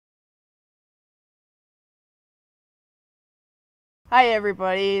Hi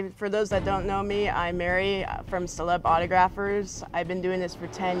everybody, for those that don't know me, I'm Mary from Celeb Autographers. I've been doing this for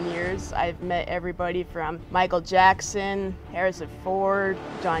 10 years. I've met everybody from Michael Jackson, Harrison Ford,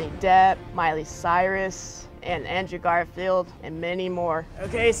 Johnny Depp, Miley Cyrus, and Andrew Garfield, and many more.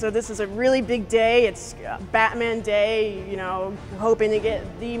 Okay, so this is a really big day. It's Batman Day, you know, hoping to get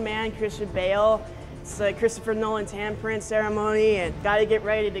the man, Christian Bale. It's a Christopher Nolan handprint ceremony, and gotta get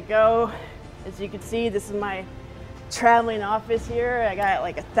ready to go. As you can see, this is my traveling office here. I got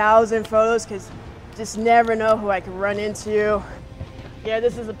like 1,000 photos because just never know who I can run into. Yeah,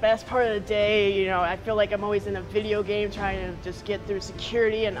 this is the best part of the day. You know, I feel like I'm always in a video game trying to just get through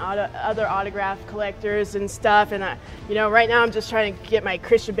security and other autograph collectors and stuff. And you know, right now I'm just trying to get my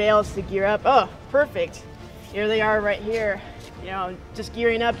Christian Bales to gear up. Oh, perfect. Here they are right here. You know, just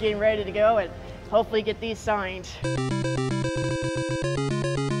gearing up, getting ready to go, and hopefully get these signed.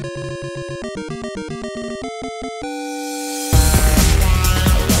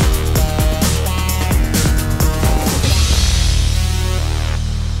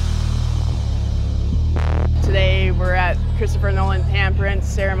 We're at Christopher Nolan handprint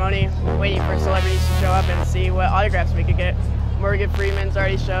ceremony, waiting for celebrities to show up and see what autographs we could get. Morgan Freeman's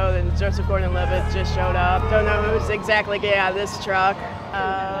already showed, and Joseph Gordon-Levitt just showed up. Don't know who's exactly getting out of this truck.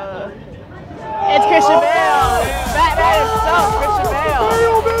 It's Christian Bale! Batman himself, Christian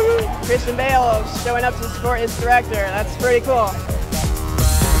Bale! Christian Bale showing up to support his director. That's pretty cool.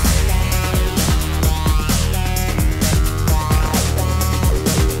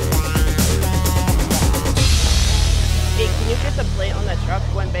 Can you get the plate on the truck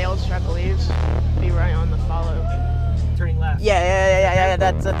when Bale's truck leaves? Be right on the follow. Turning left. Yeah,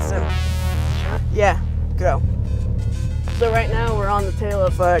 that's yeah, go. So right now we're on the tail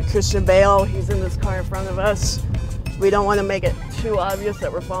of Christian Bale. He's in this car in front of us. We don't want to make it too obvious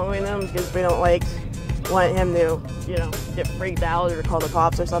that we're following him because we don't want him to, you know, get freaked out or call the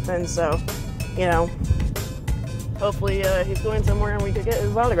cops or something. So, you know, hopefully he's going somewhere and we could get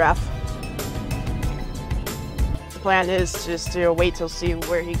his autograph. The plan is just to wait till see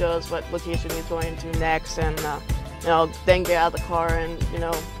where he goes, what location he's going to next, and you know, then get out of the car and, you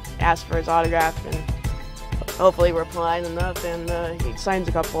know, ask for his autograph, and hopefully we're polite enough and he signs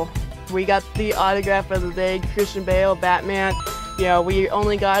a couple. We got the autograph of the day, Christian Bale, Batman. You know, we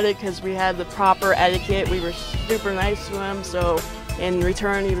only got it because we had the proper etiquette. We were super nice to him, so in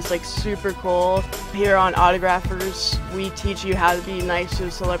return, he was like super cool. Here on Autographers, we teach you how to be nice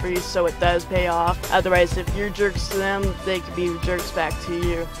to celebrities, so it does pay off. Otherwise, if you're jerks to them, they could be jerks back to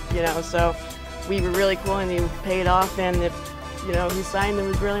you, you know. So we were really cool and he paid off, and if, you know, he signed, it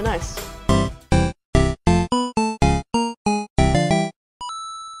was really nice.